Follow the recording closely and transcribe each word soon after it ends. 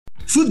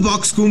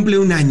Footbox cumple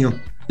un año,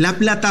 la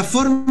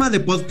plataforma de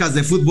podcast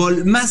de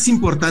fútbol más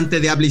importante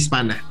de habla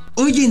hispana.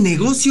 Hoy en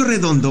Negocio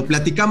Redondo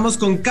platicamos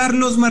con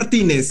Carlos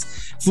Martínez,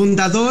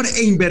 fundador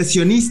e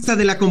inversionista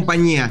de la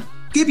compañía.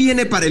 ¿Qué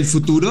viene para el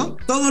futuro?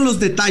 Todos los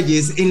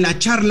detalles en la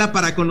charla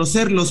para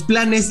conocer los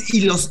planes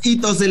y los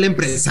hitos de la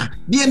empresa.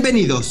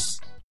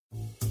 Bienvenidos.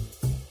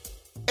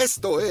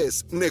 Esto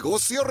es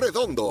Negocio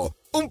Redondo,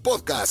 un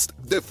podcast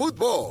de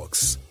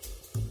Footbox.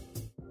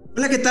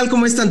 Hola, ¿qué tal?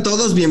 ¿Cómo están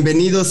todos?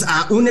 Bienvenidos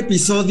a un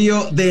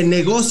episodio de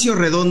Negocio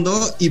Redondo.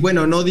 Y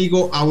bueno, no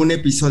digo a un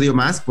episodio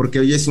más,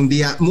 porque hoy es un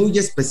día muy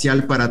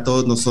especial para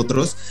todos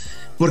nosotros,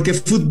 porque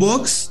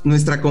Footbox,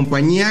 nuestra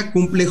compañía,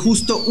 cumple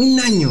justo un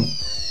año.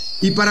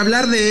 Y para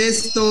hablar de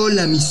esto,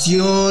 la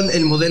misión,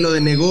 el modelo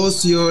de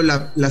negocio,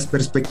 las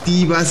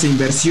perspectivas e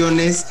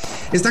inversiones,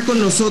 está con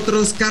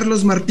nosotros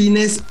Carlos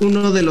Martínez,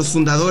 uno de los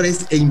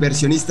fundadores e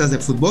inversionistas de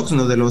Footbox,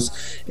 uno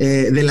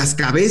de las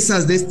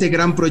cabezas de este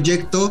gran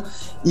proyecto,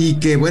 y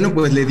que bueno,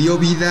 pues le dio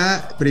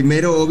vida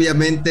primero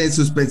obviamente en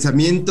sus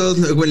pensamientos,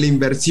 luego en la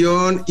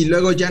inversión, y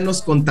luego ya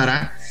nos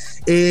contará.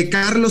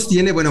 Carlos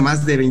tiene,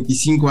 más de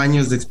 25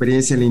 años de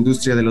experiencia en la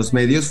industria de los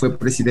medios. Fue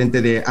presidente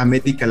de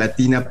América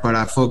Latina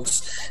para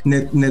Fox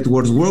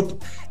Networks Group,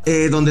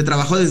 donde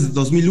trabajó desde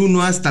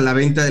 2001 hasta la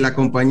venta de la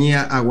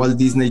compañía a Walt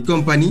Disney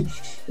Company.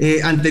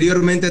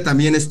 Anteriormente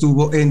también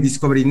estuvo en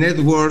Discovery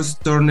Networks,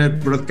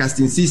 Turner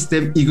Broadcasting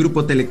System y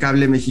Grupo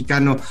Telecable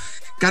Mexicano.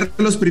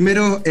 Carlos,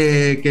 primero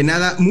que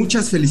nada,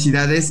 muchas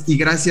felicidades y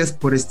gracias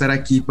por estar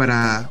aquí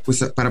para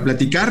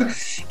platicar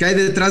qué hay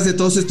detrás de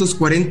todos estos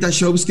 40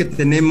 shows que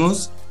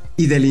tenemos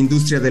y de la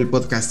industria del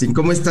podcasting.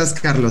 ¿Cómo estás,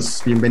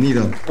 Carlos?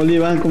 Bienvenido. Hola,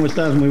 Iván, ¿cómo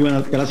estás? Muy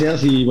buenas,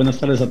 gracias y buenas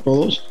tardes a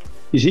todos.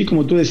 Y sí,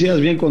 como tú decías,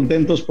 bien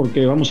contentos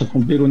porque vamos a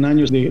cumplir un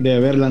año de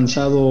haber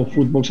lanzado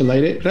Footbox al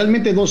aire.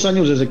 Realmente 2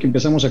 años desde que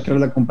empezamos a crear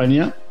la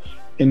compañía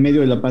en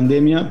medio de la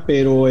pandemia,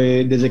 pero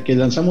desde que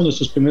lanzamos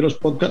nuestros primeros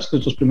podcasts,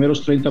 nuestros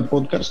primeros 30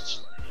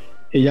 podcasts,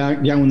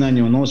 ya un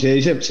año, ¿no? Se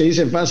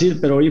dice fácil,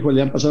 pero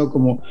híjole, han pasado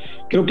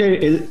creo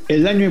que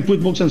el año en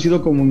Footbox han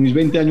sido como mis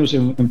 20 años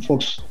en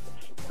Fox,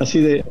 así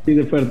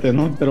de fuerte,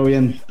 ¿no? Pero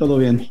bien, todo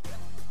bien.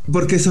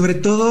 Porque sobre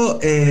todo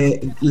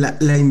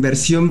la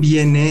inversión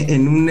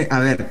viene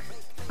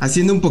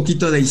haciendo un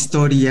poquito de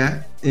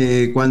historia.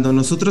 Cuando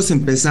nosotros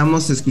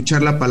empezamos a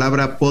escuchar la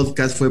palabra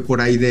podcast fue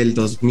por ahí del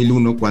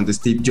 2001, cuando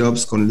Steve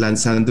Jobs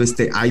lanzando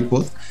este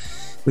iPod,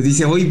 pues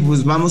dice, hoy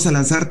pues vamos a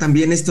lanzar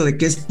también esto de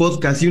qué es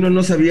podcast, y uno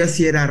no sabía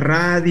si era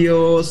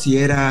radio, si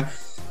era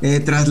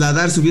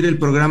subir el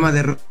programa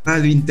de radio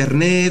a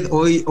internet.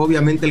 Hoy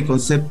obviamente el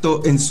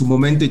concepto en su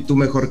momento, y tú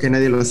mejor que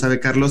nadie lo sabe,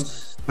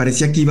 Carlos,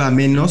 parecía que iba a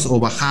menos o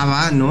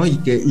bajaba, ¿no? Y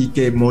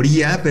que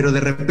moría, pero de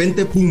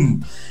repente,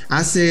 ¡pum!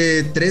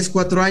 Hace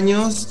 3-4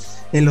 años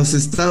en los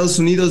Estados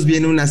Unidos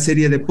viene una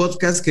serie de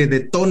podcasts que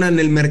detonan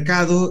el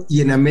mercado, y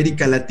en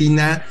América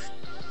Latina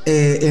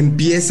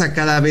empieza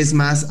cada vez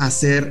más a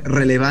ser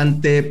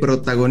relevante,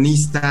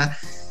 protagonista.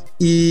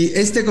 Y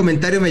este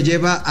comentario me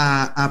lleva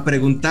a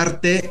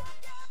preguntarte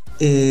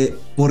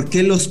 ¿por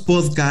qué los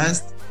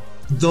podcasts?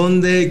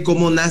 ¿Dónde,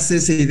 cómo nace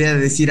esa idea de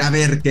decir, a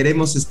ver,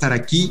 queremos estar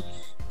aquí,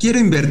 quiero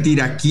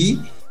invertir aquí?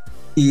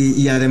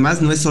 Y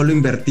además no es solo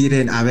invertir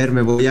en,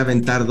 me voy a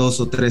aventar 2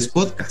 o 3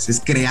 podcasts,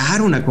 es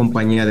crear una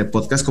compañía de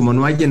podcasts, como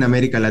no hay en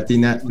América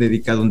Latina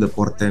dedicado a un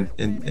deporte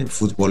en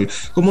fútbol.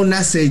 ¿Cómo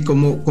nace y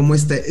cómo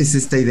es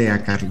esta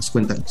idea, Carlos?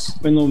 Cuéntanos.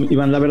 Bueno,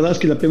 Iván, la verdad es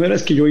que la primera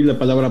vez que yo oí la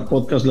palabra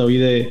podcast la oí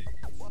de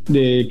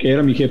que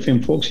era mi jefe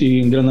en Fox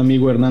y un gran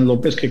amigo, Hernán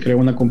López, que creó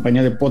una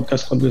compañía de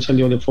podcast cuando él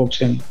salió de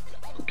Fox en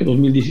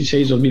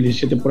 2016,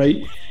 2017 por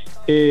ahí.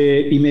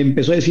 Y me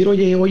empezó a decir,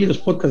 oye, los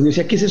podcasts. Y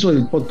decía, ¿qué es eso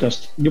del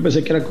podcast? Yo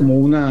pensé que era como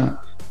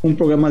un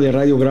programa de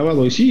radio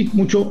grabado. Y sí,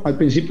 mucho al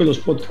principio los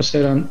podcasts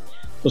eran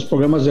los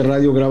programas de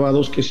radio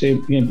grabados que se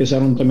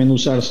empezaron también a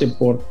usarse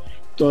por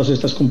todas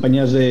estas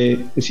compañías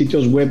de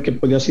sitios web que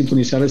podían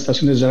sintonizar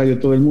estaciones de radio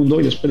de todo el mundo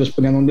y después los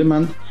ponían on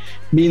demand.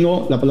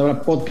 Vino la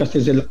palabra podcast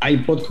desde el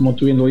iPod, como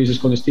tú bien lo dices,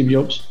 con Steve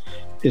Jobs,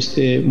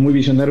 muy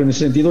visionario en ese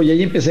sentido. Y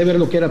ahí empecé a ver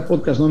lo que era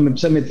podcast, ¿no? Me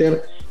empecé a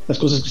meter las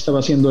cosas que estaba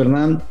haciendo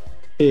Hernán,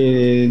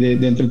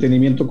 de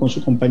entretenimiento con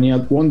su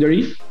compañía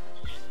Wondery,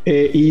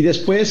 y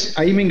después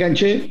ahí me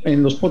enganché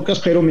en los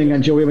podcasts, pero me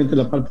enganché obviamente en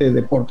la parte de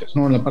deportes,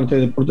 ¿no? En la parte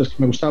de deportes que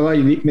me gustaba,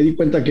 y me di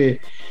cuenta que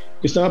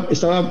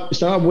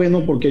estaba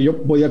bueno porque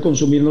yo podía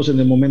consumirlos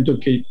en el momento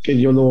que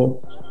yo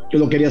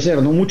lo quería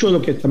hacer, ¿no? Mucho de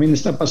lo que también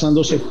está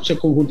pasando, se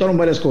conjuntaron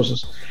varias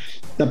cosas.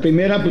 La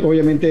primera,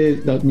 obviamente,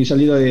 mi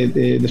salida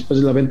después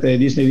de la venta de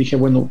Disney, dije,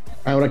 bueno,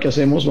 ¿ahora qué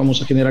hacemos? Vamos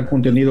a generar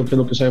contenido, que es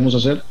lo que sabemos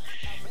hacer.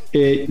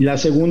 La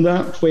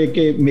segunda fue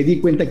que me di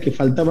cuenta que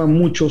faltaba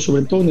mucho,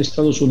 sobre todo en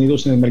Estados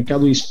Unidos, en el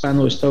mercado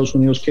hispano de Estados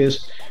Unidos, que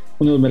es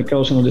uno de los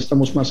mercados en donde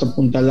estamos más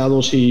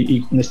apuntalados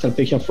y con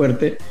estrategia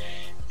fuerte.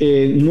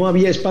 No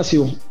había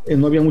espacio,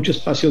 no había mucho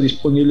espacio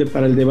disponible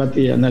para el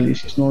debate y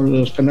análisis, ¿no?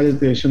 Los canales de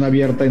televisión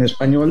abierta en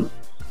español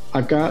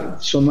acá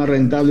son más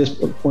rentables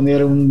por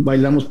poner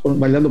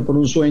bailando por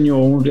un sueño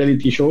o un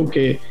reality show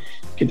que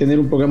tener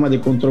un programa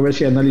de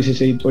controversia y análisis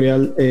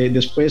editorial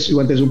después o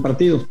antes de un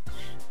partido.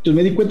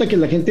 Entonces me di cuenta que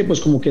la gente pues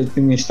como que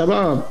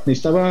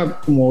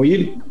necesitaba como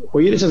oír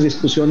esas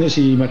discusiones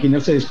y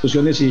imaginarse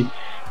discusiones y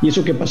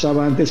eso que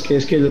pasaba antes, que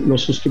es que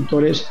los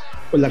suscriptores,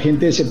 pues la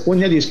gente se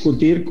pone a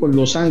discutir con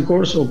los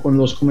anchors o con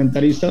los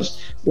comentaristas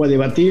o a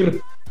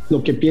debatir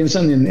lo que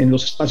piensan en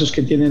los espacios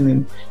que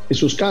tienen en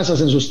sus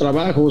casas, en sus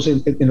trabajos,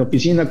 en la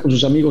oficina, con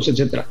sus amigos,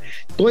 etcétera.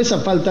 Toda esa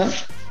falta,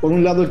 por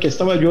un lado, el que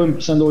estaba yo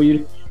empezando a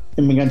oír,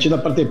 me enganché en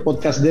la parte de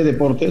podcast de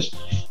deportes,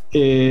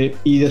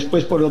 y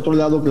después por el otro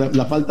lado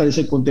la falta de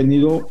ese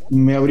contenido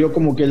me abrió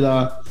como que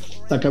la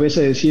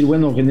cabeza de decir,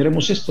 bueno,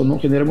 generemos esto, ¿no?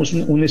 Generemos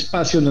un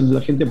espacio en donde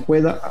la gente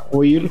pueda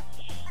oír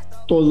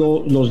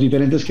todos los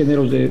diferentes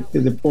géneros de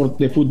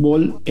deporte, de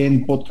fútbol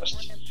en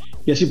podcast.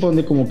 Y así fue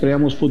donde como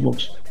creamos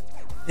Footbox.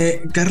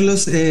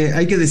 Carlos,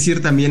 hay que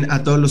decir también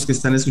a todos los que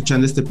están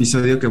escuchando este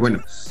episodio que, bueno,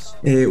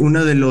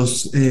 uno de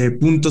los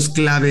puntos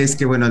claves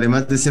que, bueno,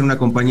 además de ser una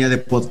compañía de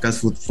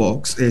podcast,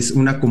 Footbox es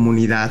una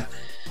comunidad.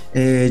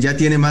 Ya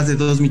tiene más de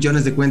 2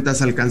 millones de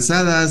cuentas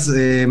alcanzadas,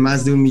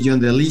 más de 1 millón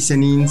de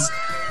listenings.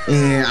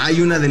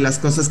 Hay una de las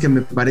cosas que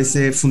me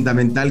parece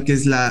fundamental, que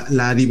es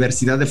la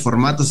diversidad de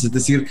formatos, es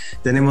decir,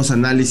 tenemos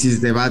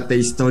análisis, debate,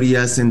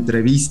 historias,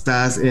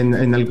 entrevistas,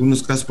 en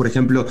algunos casos, por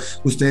ejemplo,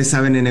 ustedes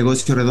saben, en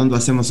Negocio Redondo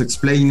hacemos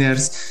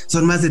explainers.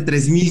 Son más de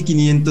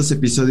 3,500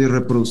 episodios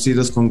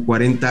reproducidos con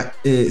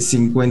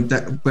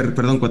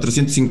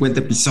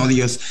 450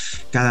 episodios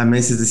cada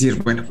mes, es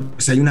decir, bueno,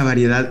 pues hay una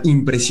variedad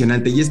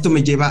impresionante y esto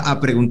me lleva a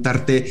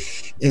preguntarte,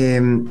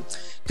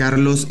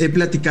 Carlos, he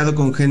platicado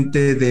con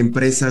gente de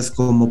empresas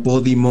como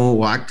Podimo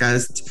o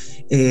Acast,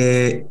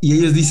 y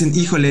ellos dicen,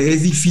 híjole,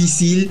 es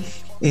difícil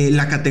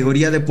la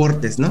categoría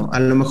deportes, ¿no? A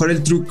lo mejor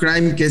el true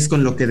crime, que es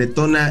con lo que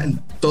detona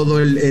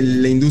todo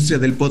la industria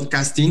del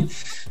podcasting,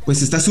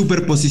 pues está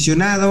súper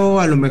posicionado,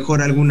 a lo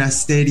mejor alguna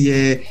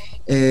serie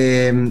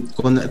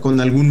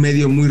con algún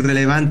medio muy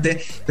relevante,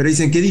 pero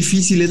dicen qué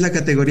difícil es la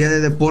categoría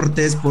de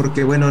deportes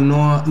porque, bueno,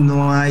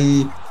 no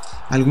hay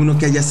alguno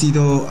que haya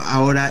sido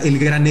ahora el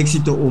gran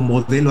éxito o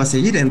modelo a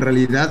seguir. En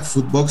realidad,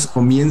 Footbox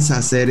comienza a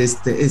hacer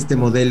este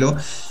modelo.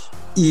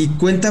 Y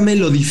cuéntame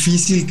lo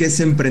difícil que es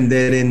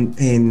emprender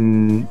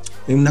en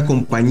una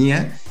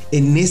compañía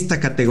en esta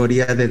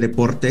categoría de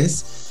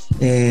deportes,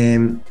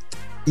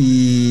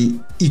 y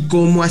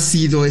cómo ha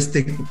sido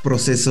este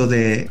proceso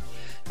de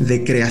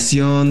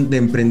creación, de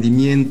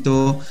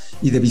emprendimiento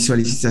y de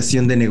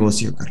visualización de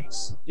negocio,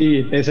 Carlos.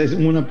 Sí, esa es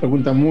una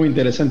pregunta muy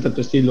interesante a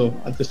tu estilo,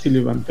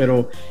 Iván,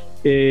 pero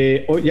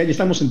hoy ya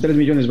estamos en 3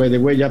 millones, by the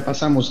way,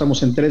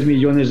 estamos en 3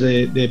 millones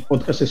de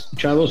podcasts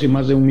escuchados y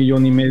más de 1,5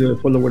 millones de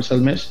followers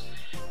al mes,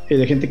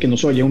 de gente que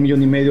nos oye,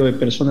 1,5 millones de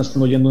personas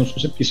están oyendo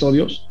nuestros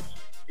episodios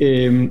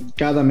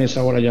cada mes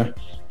ahora ya.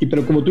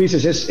 Pero como tú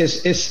dices,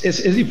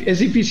 es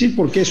difícil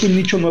porque es un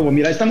nicho nuevo.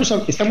 Mira,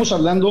 estamos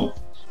hablando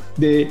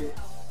de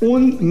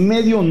un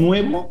medio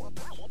nuevo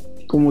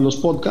como los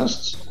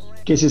podcasts,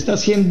 que se está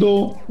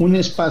haciendo un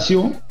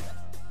espacio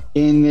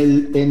en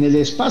el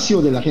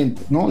espacio de la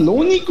gente, ¿no? Lo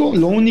único,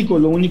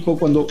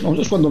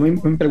 cuando me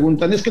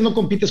preguntan, es que no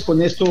compites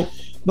con esto,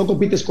 no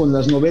compites con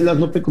las novelas,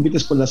 no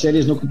compites con las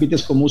series, no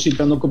compites con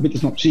música, no,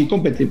 sí,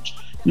 competimos.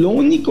 Lo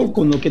único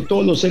con lo que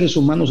todos los seres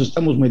humanos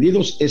estamos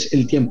medidos es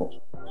el tiempo.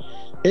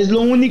 Es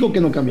lo único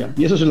que no cambia.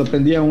 Y eso se lo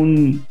aprendí a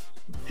un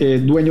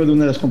dueño de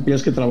una de las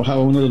compañías que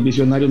trabajaba, uno de los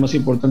visionarios más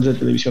importantes de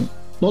televisión.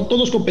 No,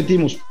 todos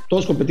competimos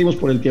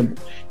por el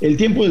tiempo. El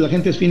tiempo de la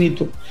gente es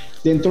finito.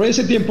 Dentro de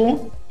ese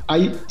tiempo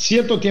hay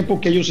cierto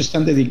tiempo que ellos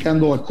están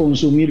dedicando a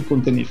consumir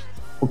contenido,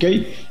 ¿ok?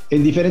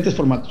 En diferentes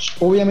formatos.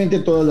 Obviamente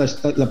toda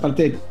la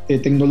parte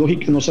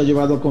tecnológica nos ha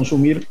llevado a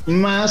consumir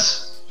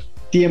más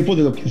tiempo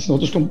de lo que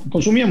nosotros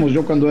consumíamos.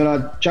 Yo cuando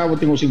era chavo,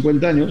 tengo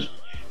 50 años,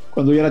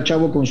 cuando yo era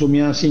chavo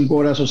consumía 5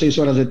 horas o 6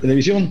 horas de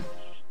televisión,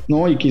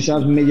 ¿no? Y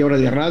quizás media hora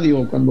de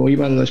radio cuando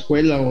iba a la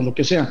escuela o lo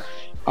que sea.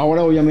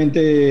 Ahora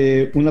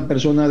obviamente una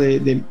persona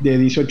de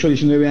 18 o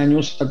 19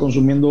 años está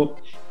consumiendo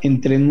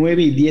entre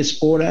 9 y 10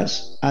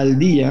 horas al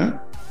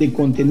día de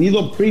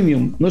contenido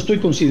premium. No estoy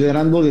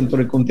considerando dentro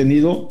del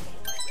contenido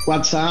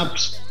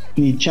WhatsApps,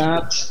 ni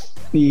chats,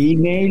 ni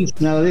emails,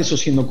 nada de eso,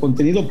 sino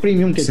contenido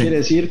premium, que quiere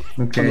decir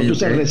cuando tú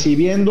estás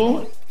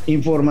recibiendo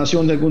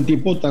información de algún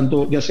tipo,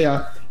 tanto ya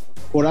sea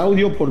por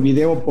audio, por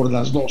video, por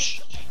las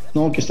dos,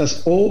 ¿no? Que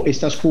estás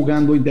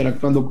jugando,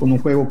 interactuando con un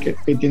juego que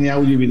tiene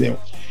audio y video.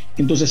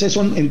 Entonces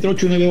son entre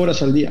 8 y 9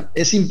 horas al día.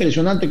 Es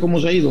impresionante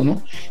cómo se ha ido,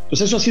 ¿no? Pues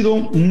eso ha sido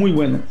muy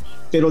bueno.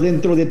 Pero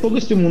dentro de todo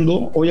este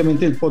mundo,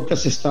 obviamente el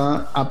podcast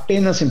está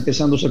apenas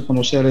empezándose a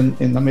conocer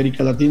en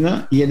América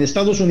Latina, y en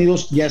Estados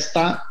Unidos ya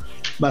está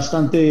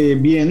bastante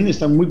bien,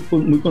 está muy,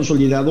 muy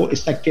consolidado,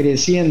 está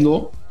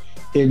creciendo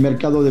el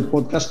mercado de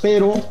podcast,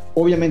 pero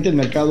obviamente el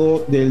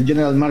mercado del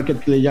general market,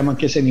 que le llaman,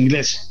 que es en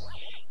inglés.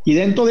 Y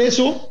dentro de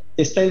eso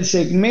está el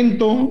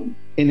segmento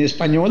en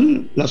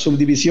español, la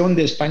subdivisión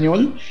de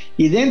español,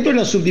 y dentro de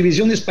la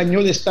subdivisión de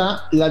español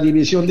está la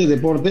división de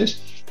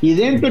deportes, y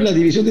dentro de la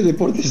división de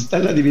deportes está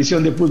la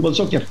división de fútbol,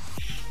 soccer.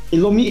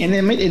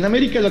 En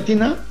América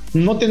Latina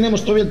no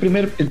tenemos todavía el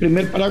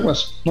primer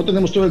paraguas, no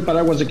tenemos todavía el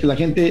paraguas de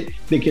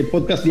que el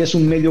podcast ya es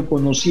un medio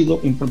conocido,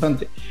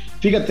 importante.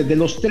 Fíjate, de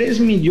los 3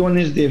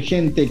 millones de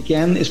gente que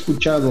han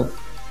escuchado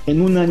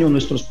en un año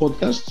nuestros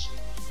podcasts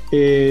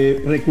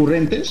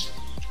recurrentes,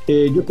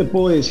 yo te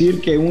puedo decir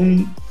que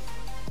un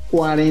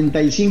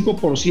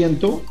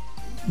 45%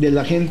 de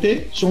la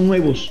gente son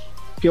nuevos,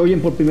 que oyen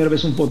por primera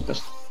vez un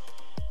podcast.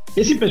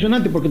 Es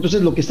impresionante porque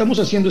entonces lo que estamos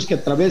haciendo es que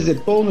a través de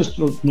todo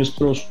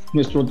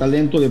nuestro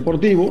talento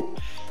deportivo,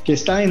 que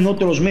está en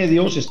otros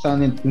medios,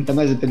 están en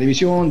canales de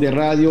televisión, de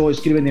radio,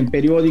 escriben en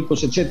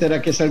periódicos,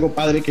 etcétera, que es algo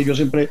padre que yo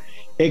siempre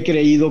he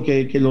creído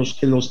que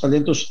los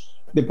talentos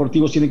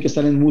deportivos tienen que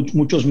estar en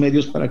muchos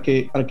medios para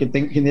que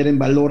generen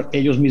valor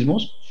ellos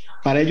mismos,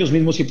 para ellos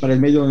mismos y para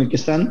el medio en el que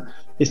están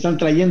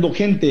trayendo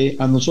gente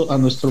a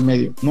nuestro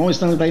medio, ¿no?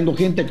 Están trayendo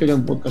gente a que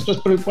oigan podcast.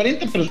 Entonces, pero el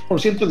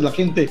 40% de la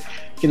gente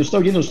que nos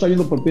está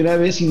viendo por primera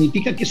vez,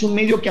 significa que es un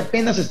medio que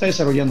apenas se está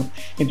desarrollando.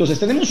 Entonces,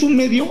 tenemos un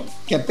medio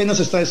que apenas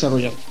se está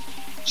desarrollando.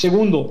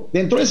 Segundo,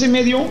 dentro de ese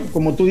medio,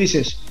 como tú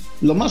dices,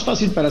 lo más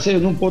fácil para hacer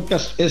en un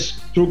podcast es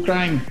true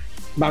crime,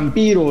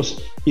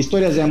 vampiros,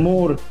 historias de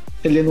amor,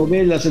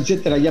 telenovelas,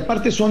 etcétera. Y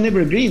aparte son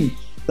evergreen.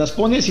 Las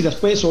pones y las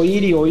puedes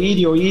oír y oír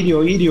y oír y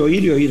oír y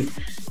oír y oír.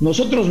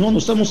 Nosotros no,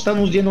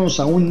 estamos yéndonos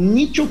a un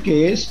nicho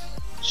que es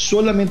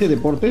solamente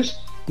deportes,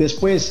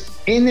 después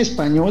en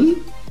español,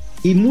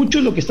 y mucho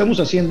lo que estamos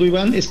haciendo,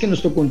 Iván, es que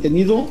nuestro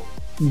contenido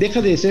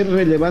deja de ser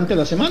relevante a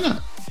la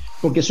semana,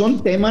 porque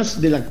son temas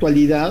de la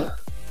actualidad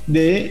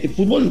de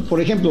fútbol. Por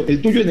ejemplo,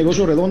 el tuyo de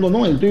Negocio Redondo,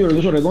 no, el tuyo de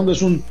Negocio Redondo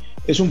es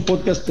un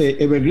podcast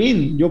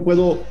evergreen. Yo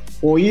puedo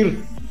oír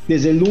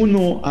desde el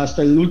 1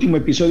 hasta el último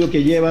episodio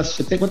que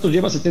llevas. ¿Cuántos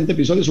llevas? ¿70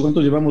 episodios o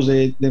cuántos llevamos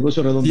de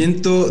Negocio Redondo?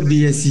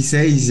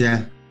 116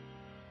 ya.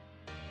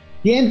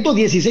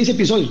 116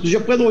 episodios. Entonces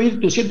yo puedo oír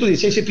tus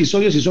 116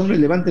 episodios y son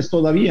relevantes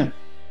todavía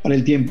para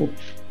el tiempo,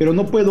 pero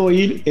no puedo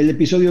oír el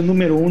episodio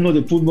número 1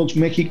 de Footbox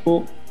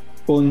México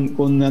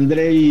con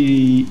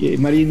Andrei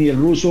Marín y el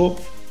ruso,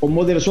 o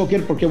Mother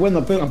Soccer, porque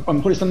bueno, a lo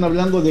mejor están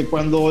hablando de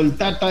cuando el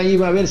Tata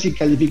iba a ver si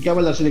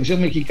calificaba la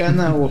selección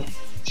mexicana o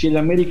si el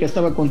América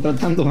estaba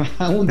contratando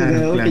a un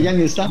entrenador que ya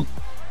ni está.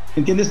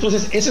 ¿Entiendes?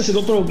 Entonces, ese es el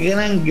otro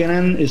gran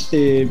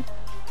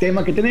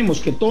tema que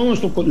tenemos, que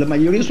la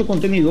mayoría de nuestro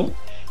contenido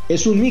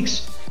es un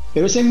mix,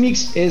 pero ese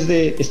mix es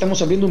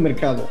estamos abriendo un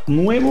mercado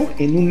nuevo,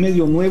 en un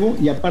medio nuevo,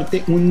 y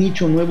aparte un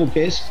nicho nuevo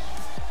que es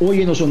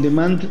óyenos on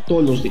demand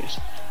todos los días.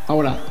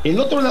 Ahora, el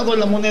otro lado de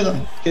la moneda,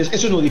 eso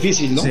es lo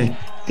difícil, ¿no? Sí.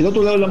 El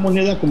otro lado de la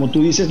moneda, como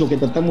tú dices, lo que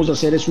tratamos de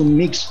hacer es un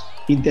mix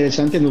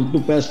interesante en donde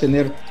tú puedas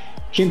tener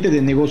gente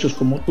de negocios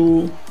como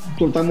tú,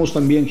 tratamos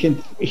también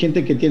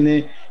gente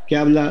que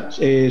habla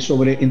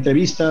sobre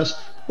entrevistas,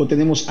 o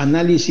tenemos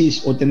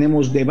análisis, o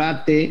tenemos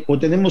debate, o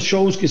tenemos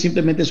shows que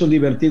simplemente son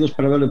divertidos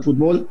para hablar de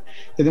fútbol.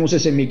 Tenemos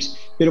ese mix.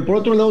 Pero por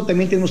otro lado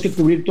también tenemos que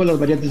cubrir todas las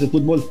variantes de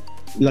fútbol.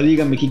 La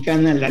Liga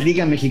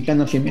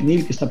Mexicana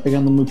Femenil, que está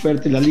pegando muy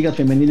fuerte, las ligas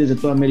femeniles de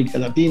toda América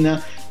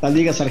Latina, las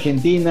ligas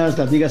argentinas,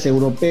 las ligas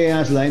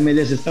europeas, la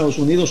MLS de Estados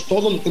Unidos,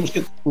 todo lo tenemos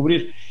que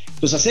cubrir.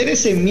 Entonces, hacer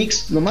ese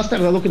mix, lo más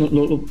tardado que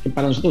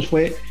para nosotros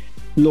fue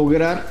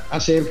lograr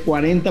hacer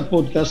 40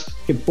 podcasts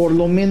que por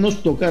lo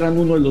menos tocaran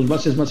uno de los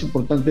bases más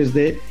importantes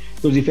de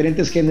los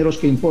diferentes géneros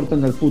que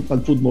importan al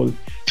fútbol,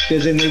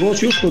 desde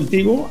negocios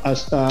contigo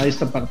hasta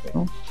esta parte,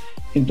 ¿no?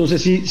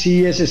 Entonces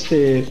sí es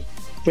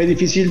fue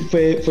difícil,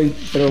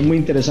 pero muy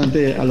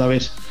interesante a la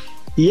vez.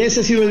 Y ese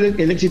ha sido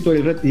el éxito y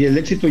el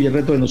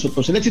reto de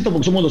nosotros. El éxito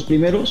porque somos los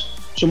primeros,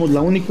 somos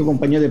la única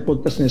compañía de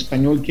podcast en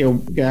español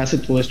que hace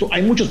todo esto.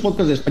 Hay muchos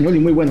podcasts de español y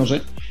muy buenos,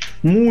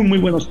 muy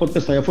buenos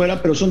podcasts allá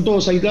afuera, pero son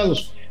todos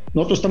aislados.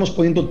 Nosotros estamos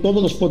poniendo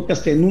todos los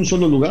podcasts en un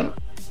solo lugar,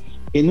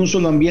 en un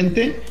solo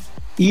ambiente.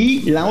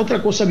 Y la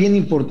otra cosa bien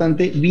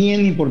importante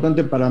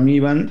para mí,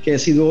 Iván, que ha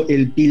sido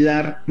el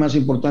pilar más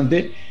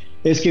importante,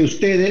 es que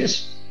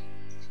ustedes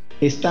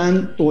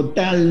están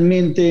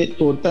totalmente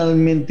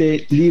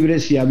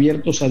libres y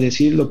abiertos a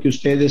decir lo que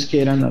ustedes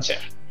quieran hacer,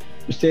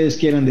 ustedes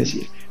quieran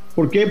decir.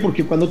 ¿Por qué?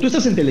 Porque cuando tú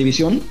estás en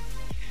televisión,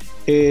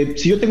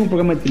 si yo tengo un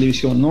programa de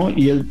televisión, ¿no?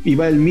 Y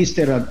va el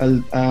mister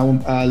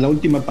a la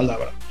última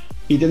palabra,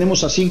 y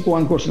tenemos a 5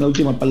 anchors en la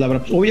última palabra,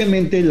 pues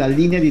obviamente la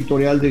línea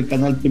editorial del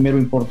canal primero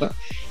importa,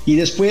 y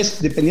después,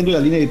 dependiendo de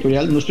la línea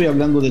editorial, no estoy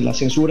hablando de la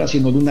censura,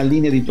 sino de una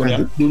línea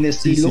editorial, de un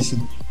estilo. Sí.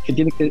 Que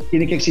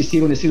tiene que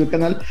existir un estilo de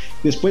canal.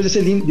 Después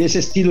de ese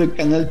estilo de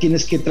canal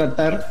tienes que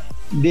tratar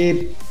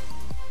de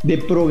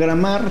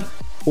programar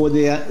o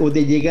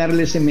de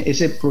llegarle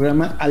ese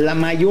programa a la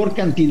mayor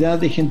cantidad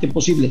de gente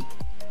posible.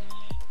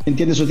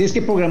 ¿Entiendes? O tienes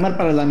que programar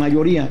para la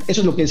mayoría. Eso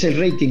es lo que es el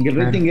rating. El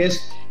rating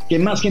es que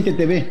más gente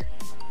te ve.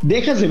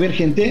 Dejas de ver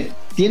gente,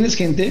 tienes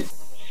gente,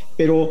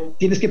 pero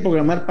tienes que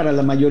programar para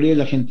la mayoría de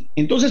la gente.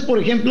 Entonces, por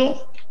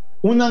ejemplo,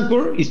 un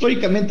anchor,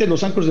 históricamente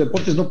los anchors de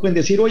deportes no pueden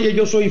decir, oye,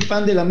 yo soy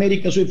fan del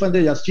América, soy fan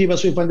de las Chivas,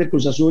 soy fan de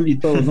Cruz Azul y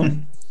todo, ¿no?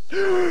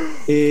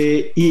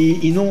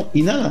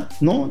 y nada,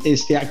 ¿no?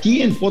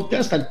 Aquí en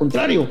podcast, al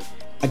contrario,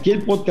 aquí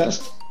el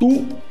podcast,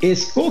 tú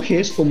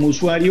escoges como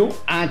usuario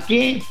a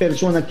qué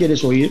persona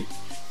quieres oír,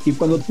 Y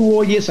cuando tú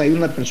oyes a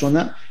una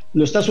persona,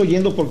 lo estás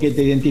oyendo porque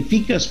te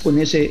identificas con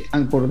ese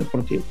anchor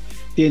deportivo,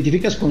 te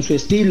identificas con su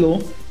estilo,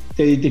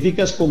 te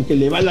identificas con que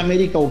le va a la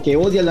América o que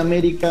odia a la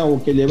América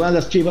o que le va a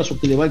las Chivas o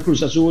que le va al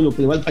Cruz Azul o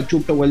que le va al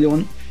Pachuca o al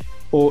León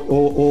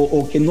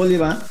o que no le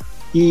va,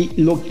 y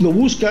lo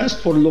buscas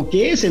por lo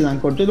que es el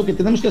anchor. Entonces lo que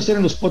tenemos que hacer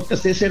en los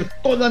podcasts es ser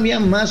todavía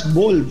más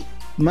bold,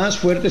 más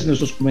fuertes en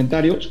nuestros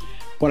comentarios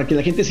para que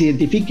la gente se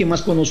identifique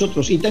más con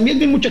nosotros. Y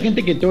también hay mucha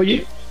gente que te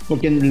oye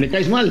porque le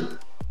caes mal,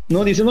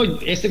 ¿no? Dicen, oye,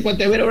 este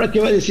cuate, a ver, ahora qué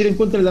va a decir en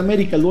contra de la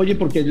América, lo oye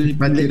porque le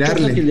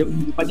choca que le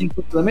vaya en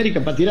contra de la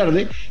América para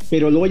tirarle,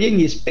 pero lo oyen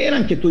y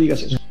esperan que tú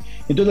digas eso.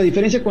 Entonces la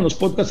diferencia con los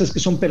podcasts es que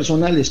son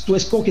personales, tú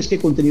escoges qué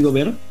contenido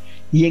ver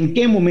y en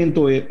qué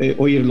momento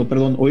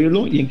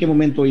oírlo y en qué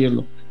momento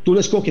oírlo. Tú lo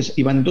escoges,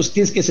 Iván, entonces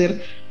tienes que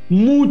ser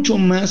mucho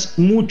más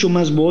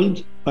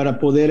bold para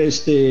poder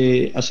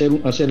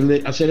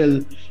hacer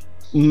el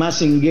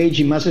más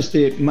engage y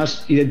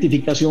más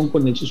identificación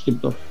con el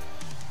suscriptor.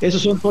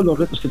 Esos son todos los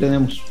retos que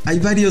tenemos. Hay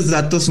varios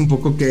datos un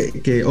poco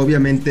que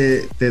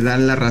obviamente te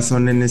dan la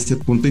razón en este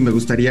punto y me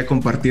gustaría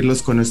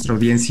compartirlos con nuestra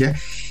audiencia.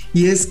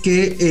 Y es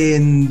que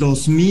en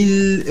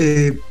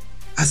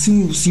hace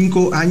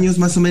 5 años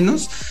más o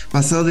menos,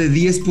 pasado de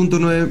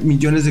 10.9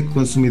 millones de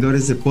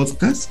consumidores de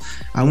podcast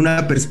a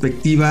una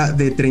perspectiva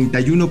de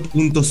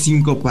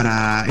 31.5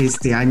 para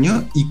este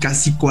año y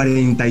casi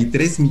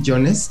 43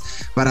 millones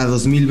para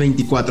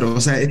 2024.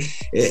 O sea,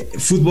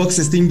 Footbox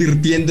está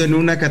invirtiendo en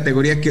una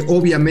categoría que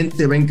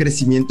obviamente va en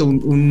crecimiento,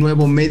 un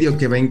nuevo medio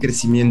que va en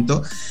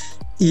crecimiento.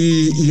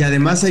 Y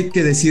además hay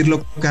que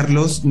decirlo,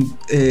 Carlos,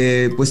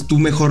 pues tú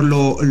mejor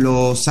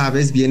lo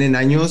sabes, vienen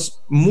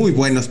años muy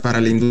buenos para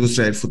la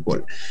industria del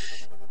fútbol.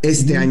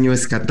 Este año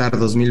es Qatar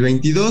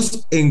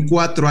 2022, en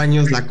 4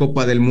 años la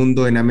Copa del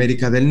Mundo en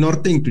América del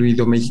Norte,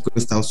 incluido México,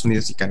 Estados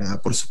Unidos y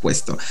Canadá, por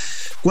supuesto.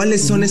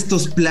 ¿Cuáles son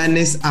estos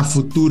planes a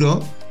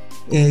futuro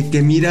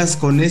que miras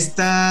con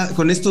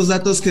estos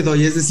datos que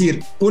doy? Es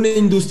decir, una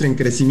industria en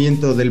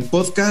crecimiento del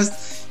podcast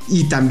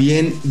y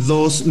también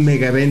 2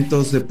 mega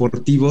eventos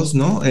deportivos,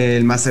 ¿no?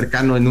 El más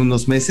cercano en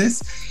unos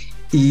meses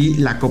y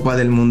la Copa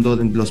del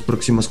Mundo en los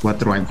próximos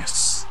 4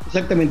 años.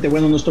 Exactamente.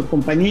 Bueno, nuestra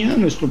compañía,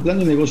 nuestro plan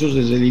de negocios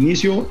desde el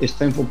inicio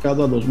está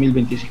enfocado a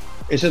 2025.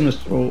 Esa es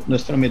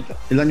nuestra meta,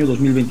 el año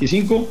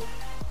 2025,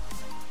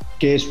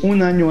 que es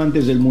un año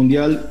antes del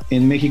Mundial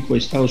en México,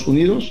 Estados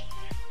Unidos,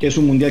 que es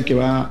un Mundial que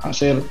va a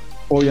ser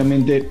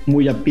obviamente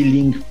muy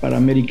appealing para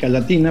América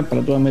Latina,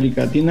 para toda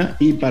América Latina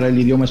y para el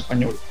idioma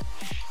español.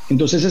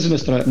 Entonces esa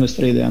es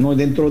nuestra idea, ¿no?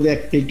 Dentro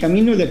del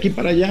camino de aquí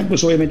para allá,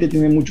 pues obviamente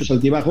tiene muchos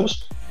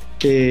altibajos,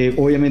 que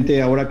obviamente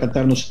ahora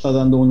Qatar nos está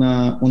dando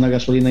una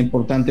gasolina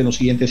importante en los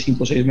siguientes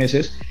 5 o 6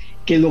 meses,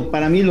 que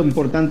para mí lo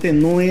importante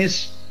no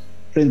es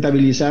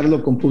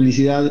rentabilizarlo con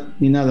publicidad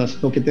ni nada.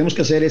 Lo que tenemos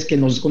que hacer es que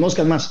nos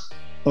conozcan más.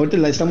 Ahorita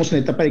estamos en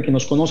la etapa de que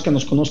nos conozcan,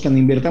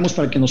 invertamos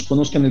para que nos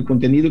conozcan el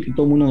contenido y que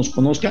todo el mundo nos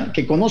conozca,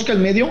 que conozca el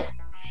medio,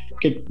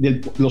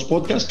 los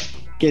podcasts,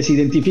 que se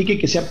identifique,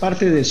 que sea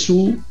parte de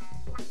su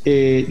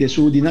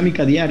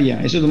dinámica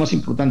diaria. Eso es lo más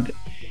importante,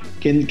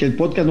 que el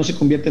podcast no se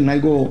convierta en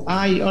algo,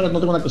 ahora no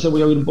tengo nada que hacer,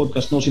 voy a oír un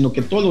podcast, no, sino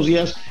que todos los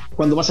días,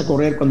 cuando vas a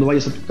correr, cuando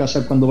vayas a tu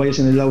casa, cuando vayas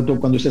en el auto,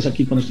 cuando estés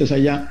aquí, cuando estés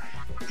allá,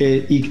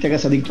 y que te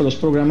hagas adicto a los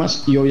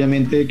programas y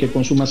obviamente que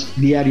consumas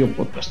diario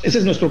podcast. Ese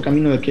es nuestro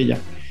camino de aquella.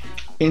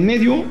 En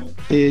medio,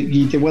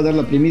 y te voy a dar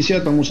la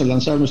primicia, vamos a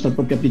lanzar nuestra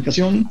propia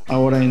aplicación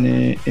ahora en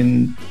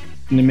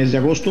el mes de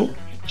agosto.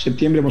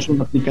 Septiembre vamos a hacer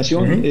una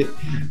aplicación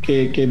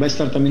que va a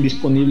estar también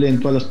disponible en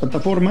todas las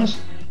plataformas,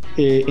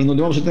 en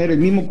donde vamos a tener el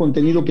mismo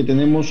contenido que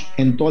tenemos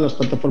en todas las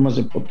plataformas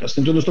de podcast.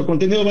 Entonces nuestro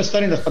contenido va a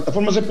estar en las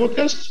plataformas de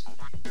podcast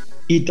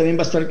y también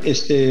va a estar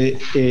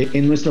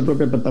en nuestra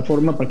propia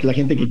plataforma para que la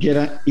gente que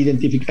quiera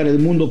identificar el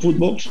mundo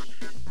Footbox,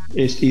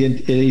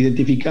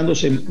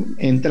 identificándose,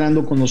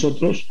 entrando con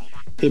nosotros,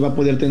 va a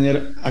poder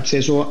tener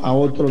acceso a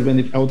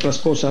otras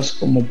cosas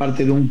como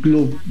parte de un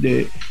club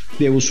de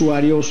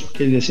usuarios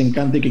que les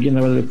encante y que quieren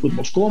hablar de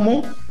fútbol,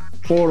 como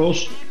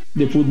foros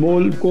de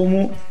fútbol,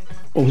 como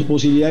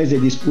posibilidades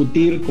de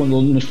discutir con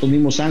nuestros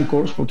mismos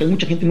anchors, porque hay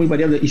mucha gente muy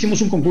variable.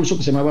 Hicimos un concurso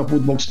que se llamaba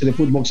de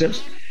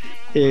Footboxers,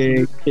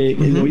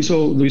 lo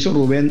hizo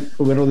Rubén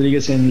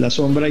Rodríguez en La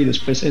Sombra, y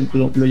después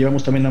lo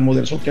llevamos también a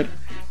Modern Soccer.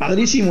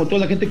 Padrísimo, toda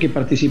la gente que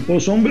participó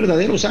son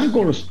verdaderos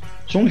anchors,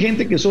 son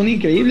gente que son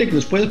increíbles, que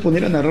los puedes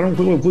poner a narrar un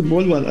juego de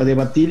fútbol, a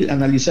debatir, a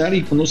analizar,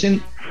 y conocen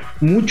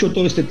mucho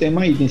todo este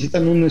tema y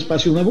necesitan un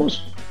espacio, una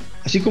voz.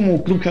 Así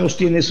como Clubhouse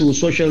tiene su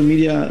social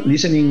media,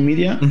 listening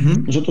media,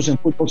 nosotros en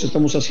Footbox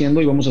estamos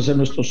haciendo y vamos a hacer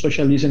nuestro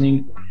social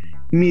listening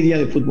media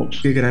de fútbol.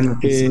 Qué gran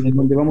noticia. En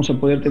donde vamos a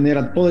poder tener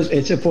a todo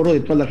ese foro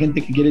de toda la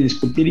gente que quiere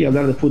discutir y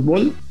hablar de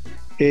fútbol,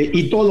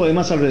 y todo lo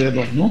demás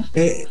alrededor, ¿no?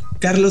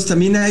 Carlos,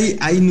 también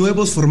hay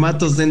nuevos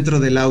formatos dentro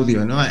del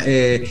audio, ¿no?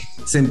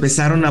 Se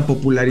empezaron a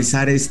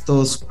popularizar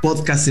estos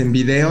podcasts en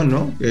video,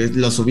 ¿no?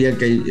 Los subían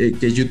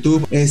que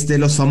YouTube,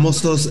 los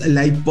famosos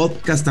live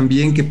podcasts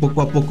también, que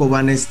poco a poco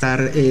van a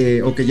estar,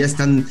 o que ya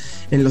están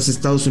en los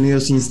Estados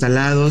Unidos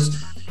instalados.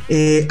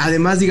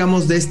 Además,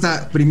 digamos, de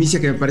esta primicia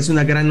que me parece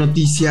una gran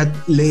noticia,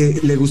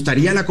 ¿le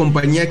gustaría a la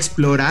compañía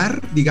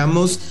explorar,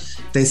 digamos,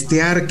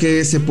 testear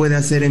qué se puede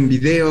hacer en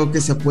video,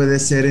 qué se puede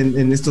hacer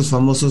en estos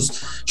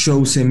famosos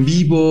shows en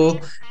vivo?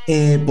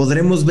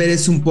 ¿Podremos ver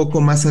eso un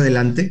poco más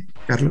adelante,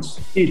 Carlos?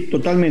 Sí,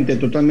 totalmente.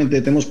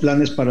 Tenemos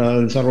planes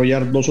para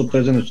desarrollar 2 o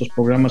 3 de nuestros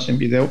programas en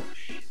video.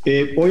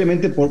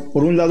 Obviamente,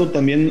 por un lado,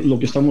 también lo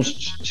que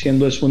estamos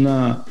haciendo es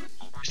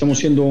estamos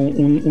siendo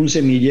un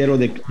semillero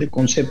de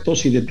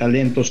conceptos y de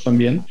talentos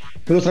también.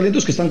 Pero los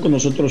talentos que están con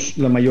nosotros,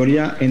 la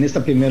mayoría en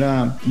esta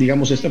primera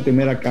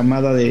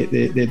camada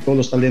de todos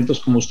los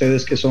talentos como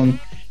ustedes, que son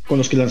con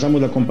los que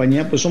lanzamos la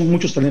compañía, pues son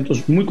muchos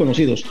talentos muy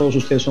conocidos, todos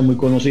ustedes son muy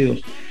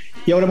conocidos.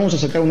 Y ahora vamos a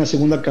sacar una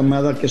segunda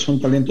camada que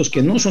son talentos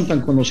que no son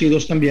tan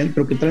conocidos también,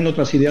 pero que traen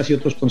otras ideas y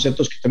otros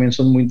conceptos que también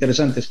son muy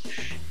interesantes.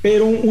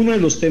 Pero uno de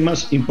los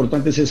temas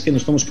importantes es que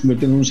nos estamos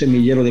convirtiendo en un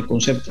semillero de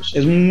conceptos.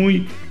 Es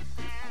muy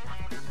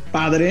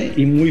padre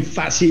y muy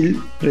fácil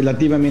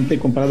relativamente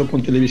comparado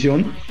con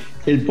televisión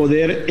el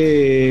poder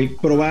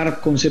probar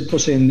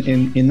conceptos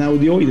en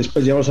audio y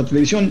después llevarlos a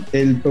televisión.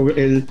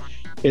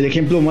 El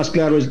ejemplo más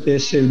claro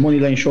es el Money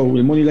Line Show.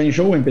 El Money Line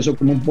Show empezó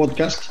como un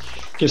podcast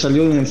que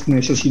salió de una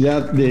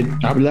necesidad de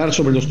hablar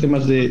sobre los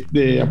temas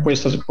de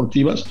apuestas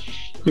deportivas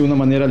de una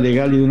manera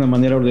legal y de una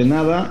manera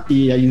ordenada,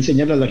 y ahí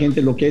enseñarle a la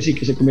gente lo que es y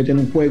que se convierte en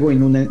un juego,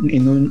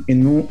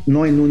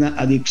 no en una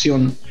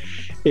adicción.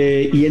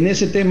 Y en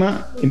ese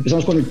tema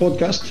empezamos con el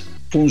podcast,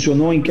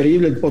 funcionó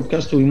increíble el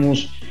podcast,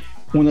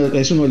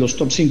 es uno de los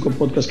top 5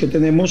 podcasts que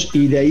tenemos,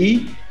 y de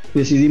ahí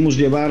decidimos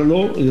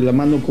llevarlo de la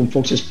mano con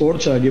Fox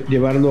Sports,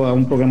 llevarlo a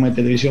un programa de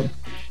televisión,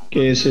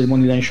 que es el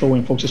Money Line Show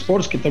en Fox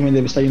Sports, que también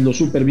le está yendo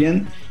súper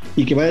bien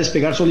y que va a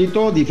despegar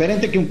solito,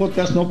 diferente que un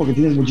podcast, ¿no? Porque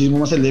tienes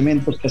muchísimos más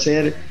elementos que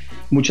hacer,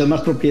 muchas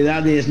más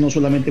propiedades, no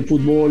solamente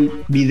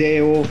fútbol,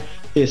 video,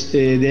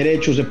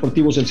 derechos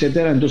deportivos,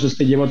 etcétera. Entonces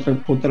te lleva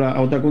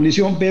a otra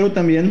condición, pero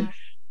también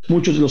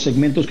muchos de los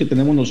segmentos que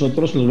tenemos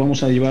nosotros los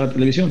vamos a llevar a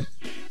televisión.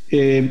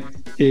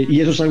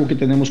 Y eso es algo que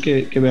tenemos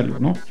que verlo,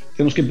 ¿no?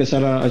 Tenemos que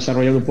empezar a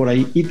desarrollarlo por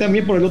ahí. Y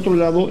también por el otro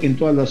lado, en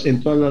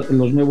todos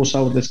los nuevos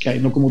outlets que hay,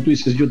 ¿no? Como tú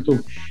dices,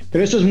 YouTube.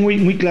 Pero esto es muy,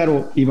 muy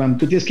claro, Iván.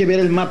 Tú tienes que ver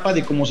el mapa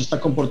de cómo se está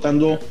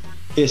comportando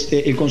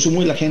el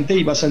consumo de la gente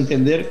y vas a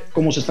entender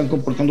cómo se están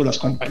comportando las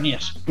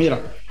compañías.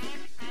 Mira,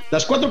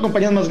 las 4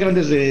 compañías más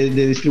grandes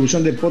de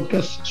distribución de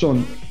podcast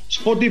son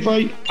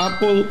Spotify,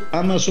 Apple,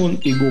 Amazon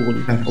y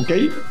Google, ¿ok?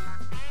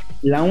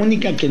 La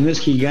única que no es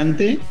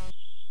gigante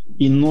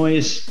y no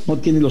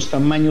tiene los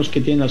tamaños que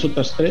tienen las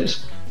otras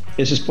 3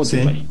 es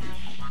Spotify.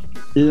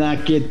 Sí.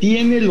 La que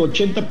tiene el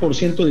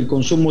 80% del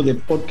consumo de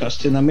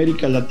podcast en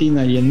América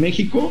Latina y en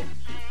México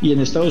y en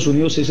Estados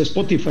Unidos es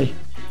Spotify.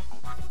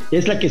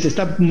 Es la que se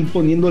está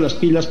poniendo las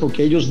pilas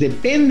porque ellos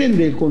dependen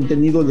del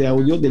contenido de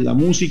audio, de la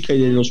música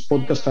y de los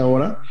podcasts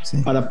ahora, sí,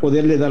 para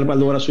poderle dar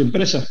valor a su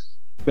empresa,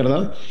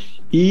 ¿verdad?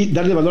 Y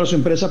darle valor a su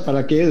empresa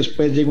para que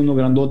después llegue uno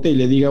grandote y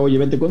le diga, oye,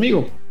 vente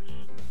conmigo.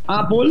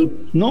 Apple,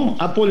 no,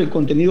 Apple, el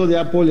contenido de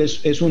Apple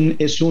es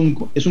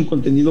un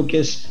contenido que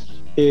es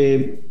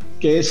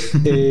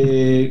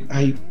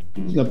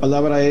la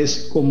palabra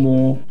es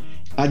como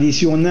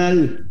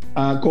adicional,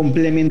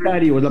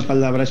 complementario es la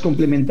palabra, es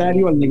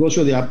complementario al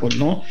negocio de Apple,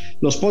 ¿no?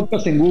 Los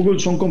podcasts en Google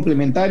son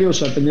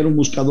complementarios a tener un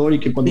buscador y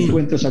que cuando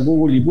encuentres a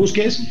Google y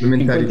busques,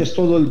 encuentres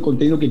todo el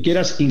contenido que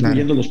quieras,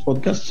 incluyendo los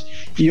podcasts,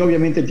 y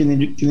obviamente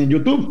tienen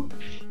YouTube.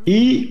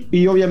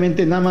 Y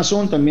obviamente en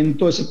Amazon también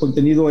todo ese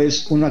contenido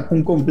es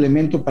un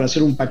complemento para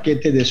hacer un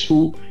paquete de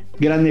su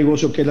gran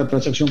negocio, que es la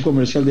transacción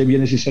comercial de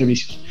bienes y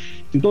servicios.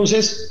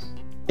 Entonces,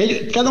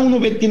 cada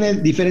uno tiene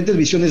diferentes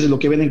visiones de lo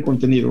que ven en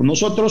contenido.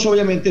 Nosotros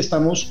obviamente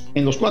estamos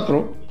en los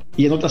 4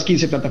 y en otras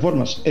 15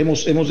 plataformas.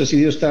 Hemos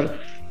decidido estar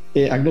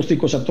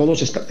agnósticos a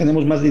todos.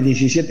 Tenemos más de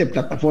 17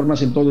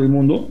 plataformas en todo el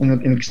mundo en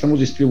el que estamos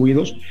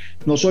distribuidos.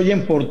 Nos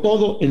oyen por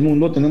todo el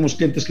mundo. Tenemos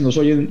clientes que nos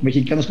oyen,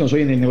 mexicanos que nos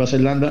oyen en Nueva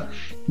Zelanda,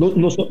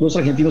 dos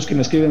argentinos que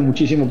me escriben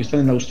muchísimo, que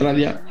están en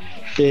Australia.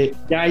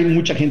 Ya hay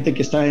mucha gente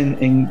que está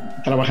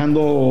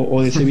trabajando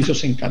o de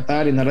servicios en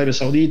Qatar, en Arabia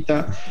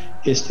Saudita,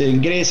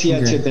 en Grecia,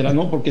 etcétera,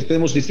 ¿no? Porque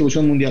tenemos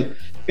distribución mundial.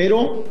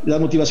 Pero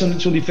las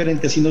motivaciones son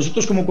diferentes y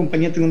nosotros como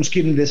compañía tenemos que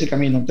ir de ese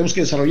camino. Tenemos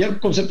que desarrollar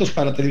conceptos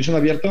para televisión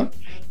abierta,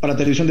 para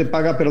televisión de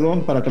paga,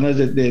 para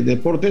canales de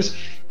deportes,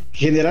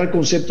 generar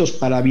conceptos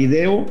para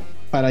video,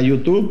 para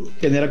YouTube,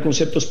 generar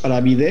conceptos para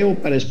video,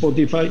 para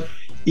Spotify,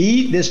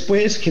 y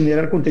después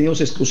generar contenidos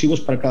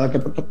exclusivos para cada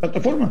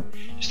plataforma.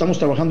 Estamos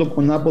trabajando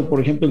con Apple, por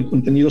ejemplo, en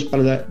contenidos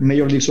para la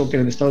Major League Soccer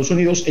en Estados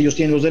Unidos. Ellos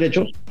tienen los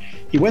derechos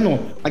y bueno,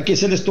 hay que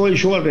hacerles todo el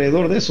show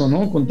alrededor de eso,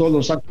 ¿no? Con todos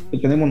los actos que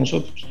tenemos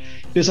nosotros.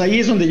 Entonces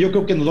ahí es donde yo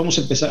creo que nos vamos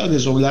a empezar a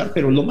desdoblar,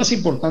 pero lo más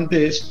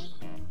importante es,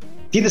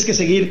 tienes que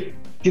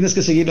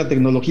seguir la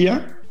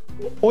tecnología.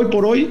 Hoy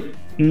por hoy,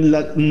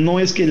 no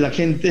es que la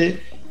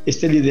gente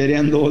esté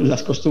liderando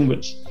las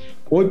costumbres.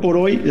 Hoy por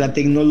hoy, la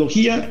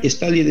tecnología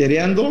está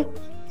liderando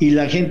y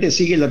la gente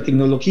sigue la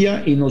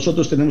tecnología y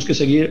nosotros tenemos que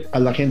seguir a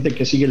la gente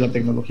que sigue la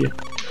tecnología.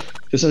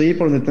 Entonces ahí es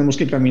por donde tenemos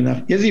que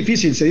caminar. Y es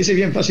difícil, se dice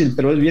bien fácil,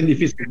 pero es bien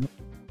difícil, ¿no?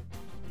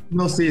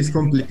 No, sí, es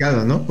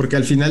complicado, ¿no? Porque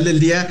al final del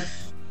día,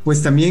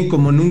 pues también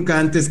como nunca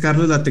antes,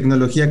 Carlos, la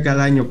tecnología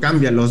cada año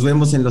cambia, los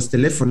vemos en los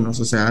teléfonos,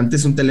 o sea,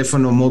 antes un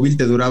teléfono móvil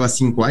te duraba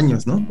 5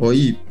 años, ¿no?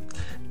 Hoy,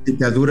 si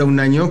te dura un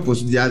año,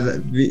 pues ya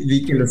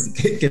vi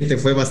que te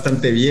fue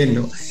bastante bien,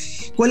 ¿no?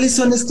 ¿Cuáles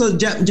son estos?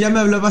 Ya me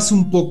hablabas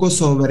un poco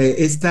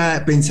sobre este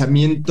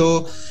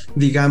pensamiento,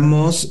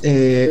 digamos,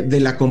 de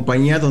la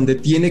compañía, donde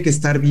tiene que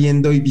estar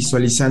viendo y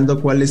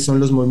visualizando cuáles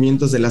son los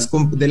movimientos de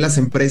las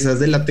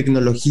empresas, de la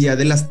tecnología,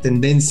 de las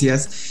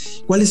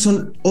tendencias. ¿Cuáles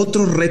son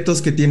otros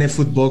retos que tiene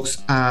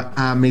Footbox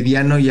a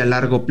mediano y a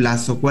largo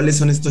plazo? ¿Cuáles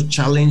son estos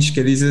challenges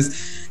que dices,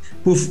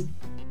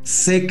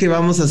 sé que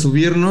vamos a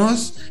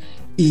subirnos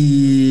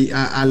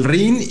al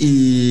ring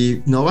y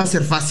no va a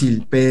ser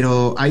fácil,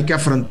 pero hay que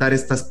afrontar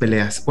estas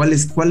peleas?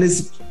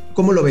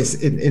 ¿Cómo lo ves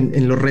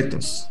en los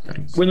retos,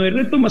 Carlos? Bueno, el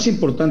reto más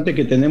importante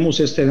que tenemos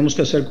es tenemos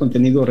que hacer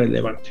contenido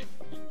relevante.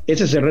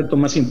 Ese es el reto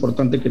más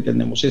importante que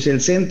tenemos. Es el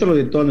centro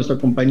de toda nuestra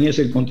compañía, es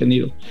el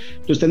contenido.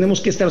 Entonces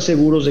tenemos que estar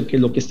seguros de que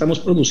lo que estamos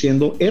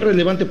produciendo es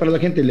relevante para la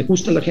gente, le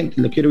gusta a la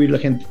gente, le quiere oír la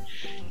gente.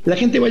 La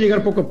gente va a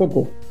llegar poco a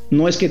poco.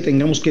 No es que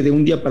tengamos que de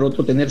un día para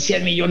otro tener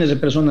 100 millones de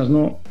personas,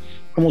 no.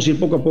 Vamos a ir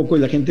poco a poco y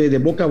la gente de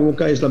boca a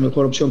boca es la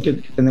mejor opción que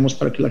tenemos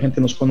para que la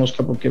gente nos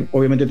conozca, porque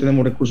obviamente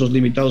tenemos recursos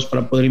limitados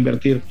para poder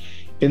invertir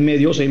en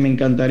medios. A mí me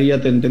encantaría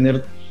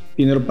tener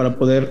dinero para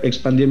poder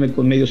expandirme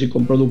con medios y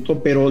con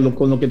producto, pero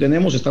con lo que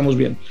tenemos estamos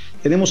bien.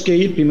 Tenemos que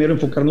ir primero a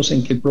enfocarnos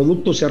en que el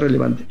producto sea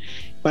relevante.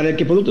 Para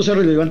que el producto sea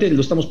relevante lo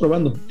estamos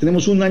probando.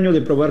 Tenemos un año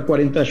de probar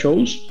 40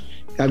 shows.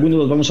 Algunos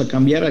los vamos a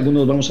cambiar,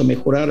 algunos los vamos a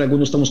mejorar,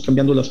 algunos estamos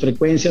cambiando las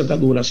frecuencias, la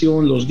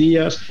duración, los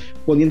días,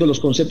 poniendo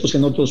los conceptos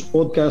en otros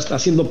podcasts,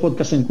 haciendo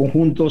podcasts en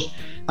conjuntos,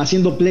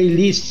 haciendo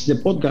playlists de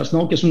podcasts,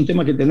 ¿no? Que es un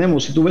tema que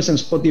tenemos. Si tú ves en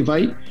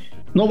Spotify,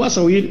 no vas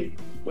a oír,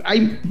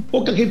 hay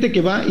poca gente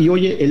que va y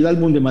oye el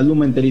álbum de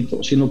Maluma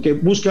enterito, sino que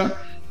busca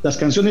las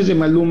canciones de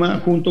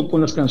Maluma junto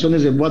con las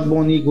canciones de Bad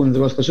Bunny, con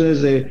las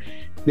canciones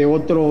de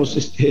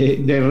otros,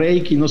 de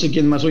Reiki, no sé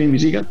quién más oye en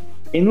mis hijas,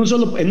 en un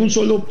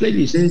solo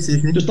playlist. Sí.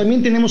 Entonces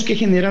también tenemos que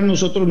generar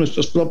nosotros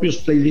nuestros propios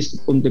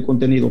playlists de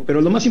contenido,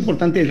 pero lo más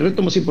importante, el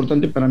reto más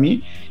importante para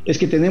mí es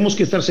que tenemos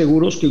que estar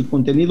seguros que el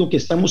contenido que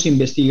estamos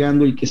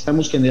investigando y que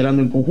estamos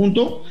generando en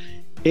conjunto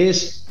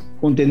es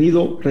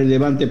contenido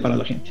relevante para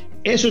la gente.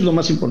 Eso es lo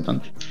más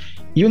importante.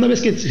 Y una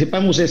vez que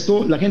sepamos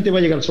esto, la gente va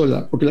a llegar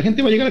sola, porque la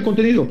gente va a llegar al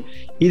contenido.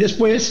 Y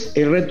después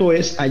el reto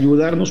es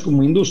ayudarnos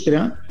como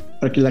industria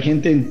para que la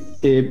gente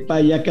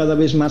vaya cada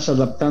vez más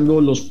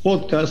adaptando los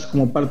podcasts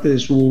como parte de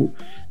su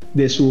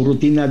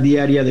rutina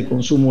diaria de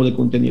consumo de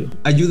contenido.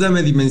 Ayúdame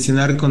a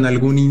dimensionar con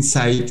algún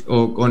insight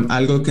o con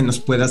algo que nos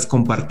puedas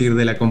compartir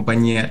de la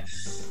compañía,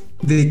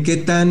 de qué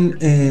tan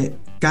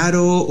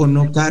caro o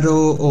no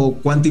caro, o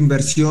cuánta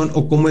inversión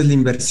o cómo es la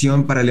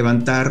inversión para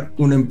levantar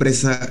una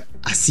empresa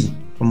así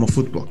como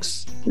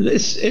Footbox.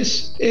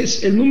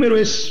 El número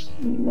es,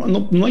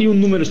 no hay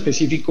un número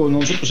específico.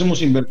 Nosotros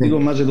hemos invertido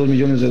más de $2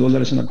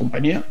 millones en la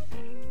compañía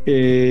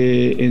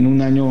en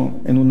un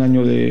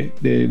año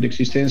de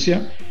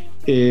existencia,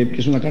 que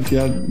es una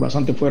cantidad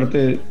bastante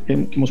fuerte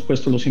que hemos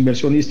puesto los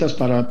inversionistas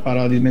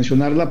para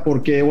dimensionarla,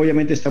 porque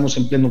obviamente estamos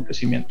en pleno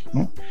crecimiento,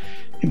 ¿no?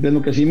 En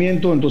pleno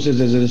crecimiento, entonces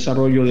desde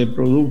desarrollo de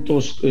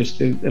productos,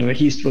 el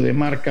registro de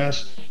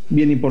marcas,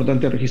 bien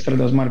importante registrar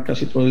las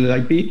marcas y todo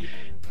el IP.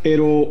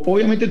 Pero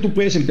obviamente tú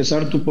puedes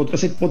empezar tu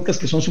podcast. Hay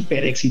podcasts que son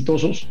súper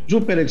exitosos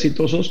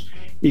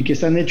y que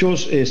están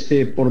hechos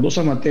por dos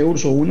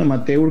amateurs o un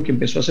amateur que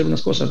empezó a hacer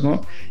unas cosas, ¿no?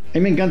 A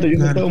mí me encanta, yo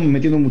me he estado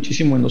metiendo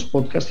muchísimo en los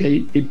podcasts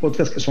y hay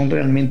podcasts que son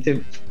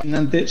realmente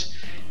fascinantes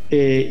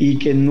y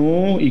que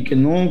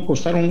no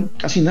costaron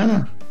casi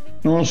nada,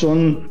 ¿no?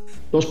 Son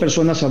dos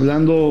personas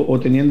hablando o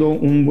teniendo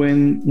un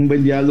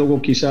buen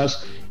diálogo,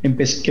 quizás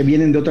que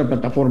vienen de otra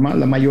plataforma.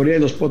 La mayoría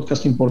de los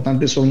podcasts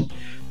importantes son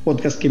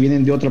podcasts que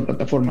vienen de otra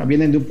plataforma,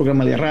 vienen de un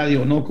programa de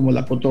radio, ¿no? Como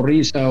La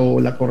Cotorrisa o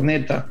La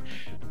Corneta,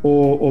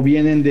 o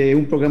vienen de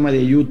un programa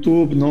de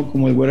YouTube, ¿no?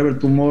 Como el Wherever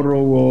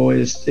Tomorrow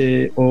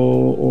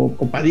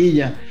o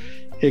Padilla,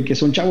 que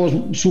son chavos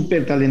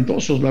súper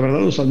talentosos. La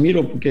verdad los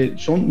admiro porque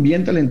son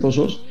bien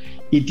talentosos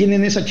y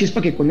tienen esa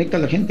chispa que conecta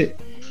a la gente.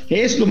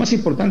 Es lo más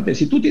importante.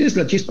 Si tú tienes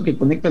la chispa que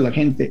conecta a la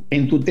gente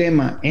en tu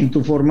tema, en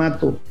tu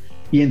formato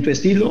y en tu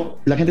estilo,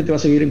 la gente te va a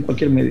seguir en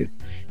cualquier medio.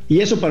 Y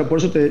por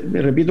eso te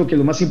repito que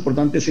lo más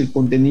importante es el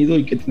contenido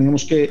y que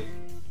tenemos que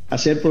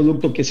hacer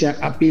producto que sea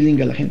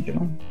appealing a la gente,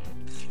 ¿no?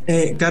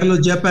 Carlos,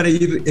 ya para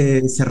ir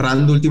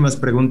cerrando, últimas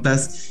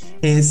preguntas,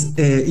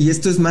 y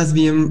esto es más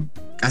bien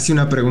casi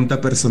una pregunta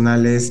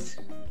personal, es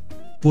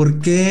 ¿por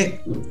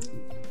qué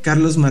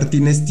Carlos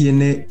Martínez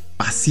tiene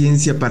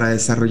paciencia para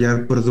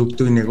desarrollar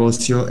producto y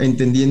negocio,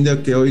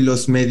 entendiendo que hoy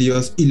los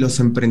medios y los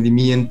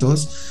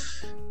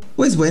emprendimientos,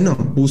 pues bueno,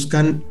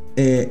 buscan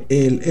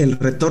el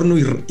retorno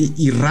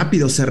y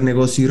rápido ser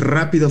negocio y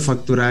rápido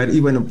facturar, y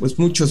bueno, pues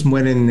muchos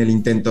mueren en el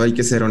intento, hay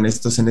que ser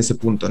honestos en ese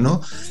punto,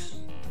 ¿no?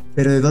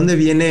 Pero ¿de dónde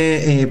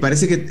viene?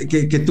 Parece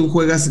que tú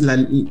juegas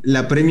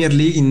la Premier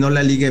League y no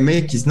la Liga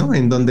MX, ¿no?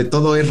 En donde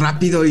todo es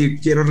rápido y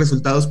quiero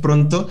resultados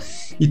pronto.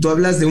 Y tú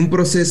hablas de un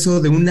proceso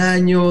de 1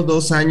 año,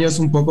 2 años,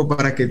 un poco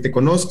para que te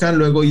conozcan,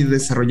 luego ir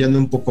desarrollando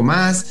un poco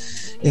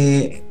más.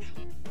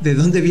 ¿De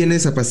dónde viene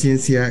esa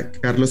paciencia,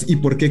 Carlos? ¿Y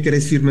por qué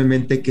crees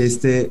firmemente que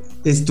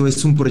esto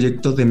es un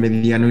proyecto de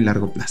mediano y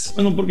largo plazo?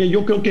 Bueno, porque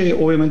yo creo que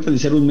obviamente al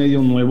ser un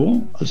medio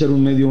nuevo, pues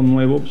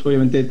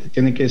obviamente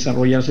tiene que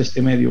desarrollarse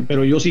este medio,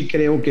 pero yo sí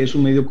creo que es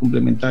un medio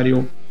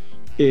complementario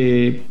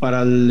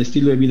para el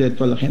estilo de vida de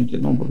toda la gente,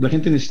 ¿no? Porque la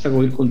gente necesita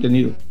oír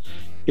contenido.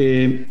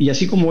 Y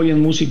así como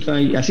oyen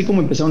música, y así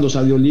como empezaron los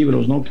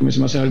audiolibros, ¿no? Que se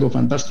me hace algo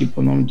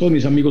fantástico, ¿no? Todos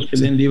mis amigos que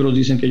leen libros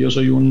dicen que yo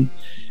soy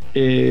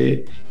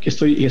que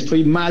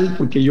estoy mal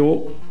porque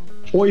yo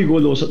oigo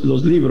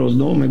los libros,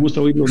 ¿no? Me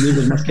gusta oír los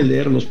libros más que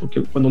leerlos,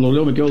 porque cuando los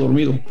leo me quedo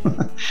dormido.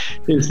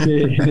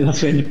 Me da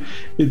sueño.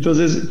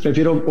 Entonces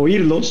prefiero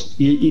oírlos,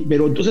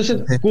 pero entonces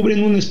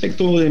cubren un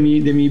aspecto de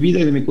mi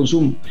vida y de mi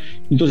consumo.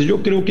 Entonces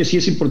yo creo que sí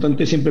es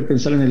importante siempre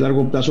pensar en el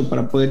largo plazo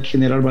para poder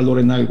generar valor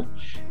en algo.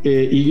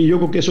 Y yo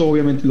creo que eso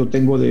obviamente lo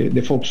tengo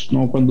de Fox,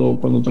 ¿no?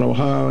 Cuando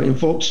trabajaba en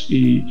Fox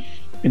y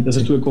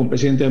entonces estuve como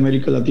presidente de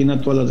América Latina,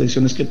 todas las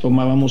decisiones que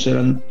tomábamos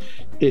eran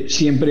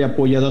siempre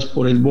apoyadas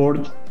por el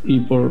board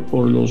y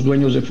por los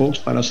dueños de Fox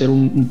para hacer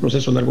un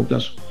proceso a largo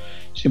plazo.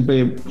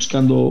 Siempre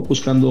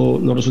buscando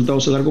los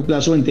resultados a largo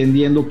plazo,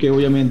 entendiendo que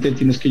obviamente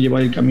tienes que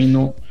llevar el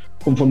camino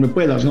conforme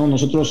puedas, ¿no?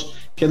 Nosotros,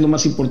 ¿qué es lo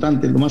más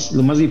importante? Lo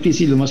más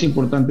difícil, lo más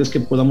importante es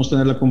que podamos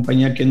tener la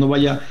compañía que no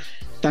vaya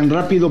tan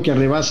rápido que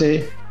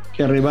arrebase,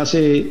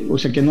 o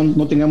sea, que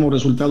no tengamos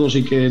resultados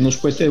y que nos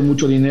cueste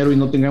mucho dinero y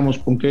no tengamos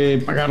con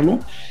qué pagarlo,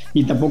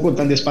 y tampoco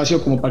tan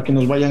despacio como para que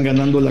nos vayan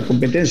ganando la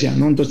competencia,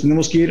 ¿no? Entonces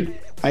tenemos que ir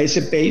a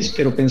ese pace,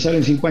 pero pensar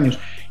en 5 años.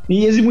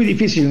 Y es muy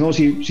difícil, ¿no?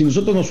 Si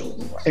nosotros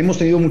hemos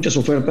tenido muchas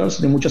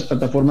ofertas de muchas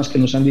plataformas que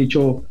nos han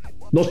dicho,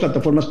 2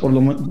 plataformas por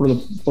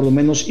lo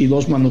menos y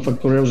 2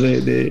 manufactureros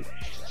de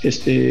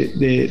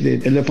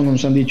teléfono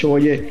nos han dicho,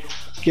 oye,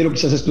 quiero que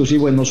seas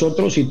exclusivo en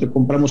nosotros y te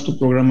compramos tu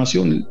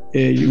programación.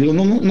 Yo digo,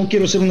 no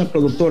quiero ser una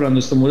productora,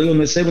 nuestro modelo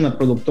no es ser una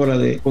productora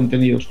de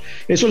contenidos.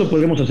 Eso lo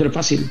podremos hacer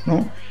fácil,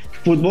 ¿no?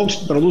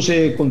 Footbox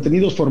produce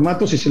contenidos,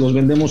 formatos y se los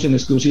vendemos en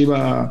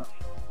exclusiva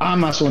a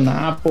Amazon,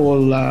 a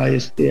Apple,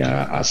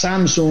 a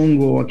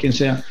Samsung o a quien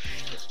sea.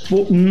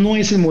 No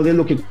es el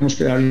modelo que queremos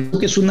crear, creo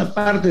que es una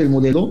parte del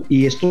modelo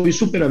y estoy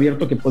súper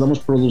abierto a que podamos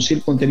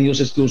producir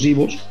contenidos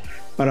exclusivos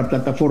para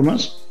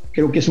plataformas.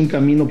 Creo que es un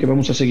camino que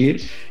vamos a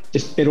seguir,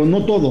 pero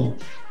no todo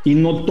y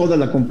no toda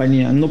la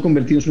compañía, no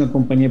convertirnos en una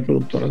compañía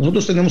productora.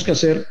 Nosotros tenemos que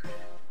hacer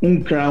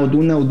un crowd,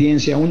 una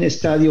audiencia, un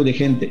estadio de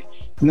gente.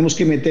 Tenemos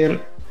que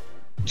meter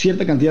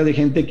cierta cantidad de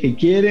gente que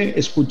quiere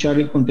escuchar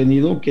el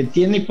contenido, que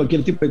tiene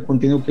cualquier tipo de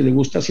contenido que le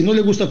gusta. Si no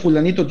le gusta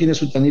fulanito, tiene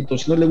sultanito.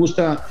 Si no le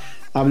gusta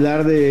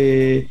hablar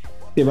de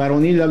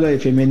varonil, habla de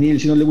femenil.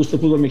 Si no le gusta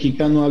el fútbol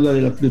mexicano, habla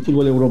del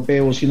fútbol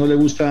europeo. Si no le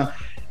gusta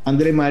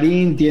André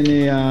Marín,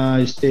 tiene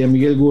a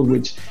Miguel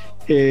Gurwitz.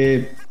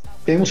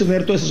 Tenemos que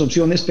tener todas esas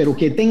opciones, pero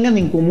que tengan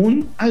en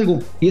común algo.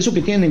 Y eso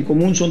que tienen en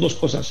común son 2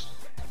 cosas.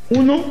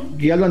 1,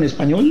 que hablan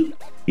español,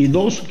 y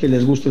 2, que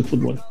les gusta el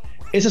fútbol.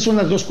 Esas son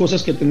las 2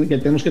 cosas que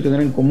tenemos que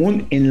tener en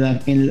común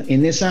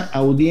en esa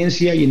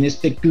audiencia y en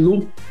este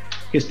club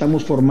que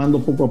estamos formando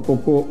poco a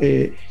poco.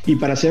 Y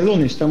para hacerlo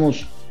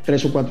necesitamos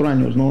 3 o 4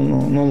 años, no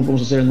lo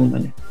podemos hacer en 1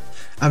 año.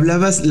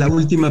 Hablabas, la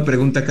última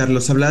pregunta,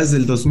 Carlos, hablabas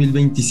del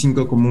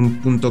 2025 como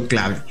un punto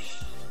clave.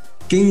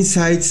 ¿Qué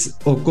insights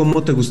o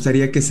cómo te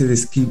gustaría que se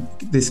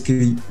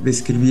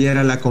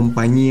describiera la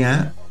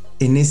compañía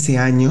en ese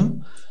año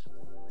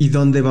y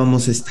dónde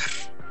vamos a estar?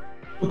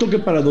 Yo creo que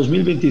para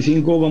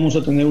 2025 vamos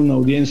a tener una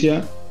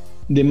audiencia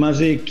de más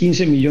de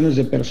 15 millones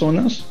de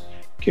personas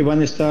que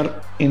van a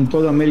estar en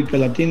toda América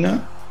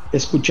Latina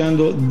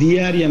escuchando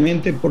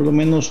diariamente por lo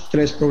menos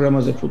 3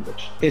 programas de fútbol.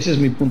 Ese es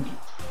mi punto.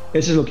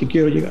 Ese es lo que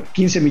quiero llegar.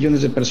 15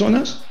 millones de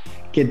personas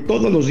que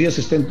todos los días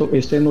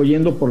estén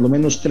oyendo por lo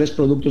menos 3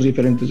 productos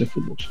diferentes de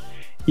fútbol.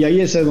 Y ahí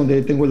es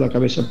donde tengo la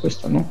cabeza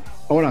puesta, ¿no?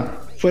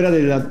 Ahora, fuera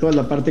de toda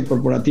la parte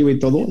corporativa y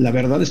todo, la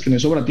verdad es que me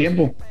sobra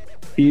tiempo.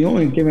 ¿Y no?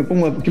 ¿En qué me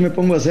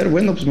pongo a hacer?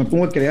 Bueno, pues me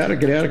pongo a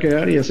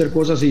crear y hacer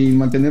cosas y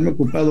mantenerme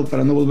ocupado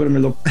para no volverme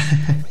loco.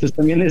 Entonces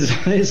también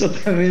eso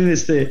también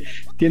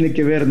tiene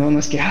que ver, ¿no? No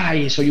es que,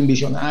 soy un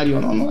visionario.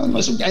 No,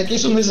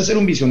 eso no es hacer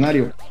un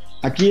visionario.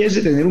 Aquí es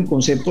de tener un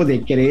concepto,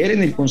 de creer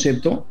en el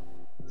concepto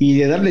y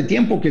de darle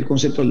tiempo que el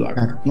concepto lo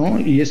haga, ¿no?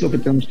 Y es lo que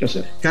tenemos que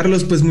hacer.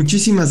 Carlos, pues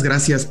muchísimas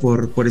gracias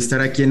por estar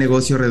aquí en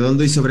Negocio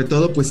Redondo y sobre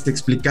todo pues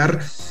explicar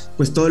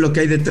pues todo lo que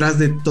hay detrás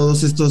de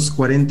todos estos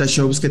 40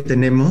 shows que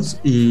tenemos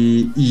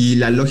y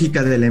la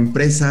lógica de la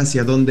empresa,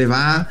 hacia dónde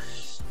va,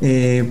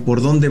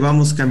 por dónde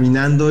vamos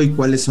caminando y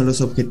cuáles son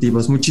los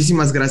objetivos.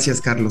 Muchísimas gracias,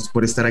 Carlos,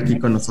 por estar aquí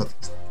con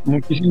nosotros.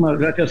 Muchísimas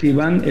gracias,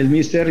 Iván, el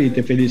mister, y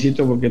te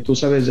felicito porque tú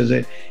sabes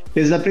desde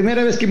la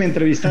primera vez que me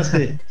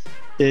entrevistaste,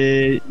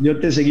 yo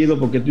te he seguido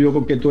porque yo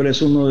creo que tú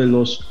eres uno de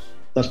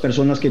las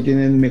personas que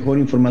tienen mejor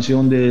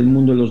información del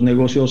mundo de los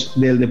negocios,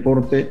 del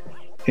deporte,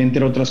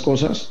 entre otras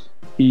cosas.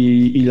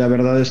 y la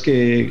verdad es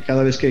que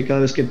cada vez que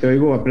te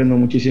oigo aprendo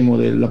muchísimo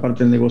de la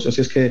parte del negocio.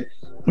 Así es que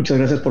muchas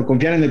gracias por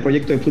confiar en el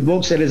proyecto de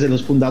Futbol. Eres de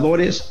los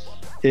fundadores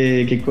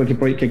que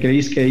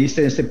creíste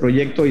en este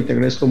proyecto y te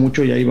agradezco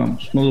mucho y ahí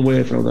vamos. No los voy a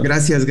defraudar.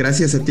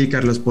 Gracias a ti,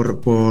 Carlos,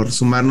 por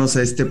sumarnos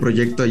a este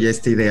proyecto y a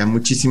esta idea.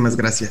 Muchísimas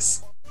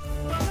gracias.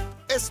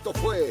 Esto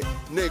fue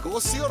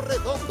Negocio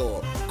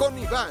Redondo con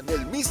Iván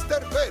el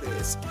Mr.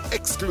 Pérez,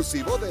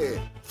 exclusivo de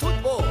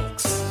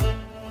Footbox.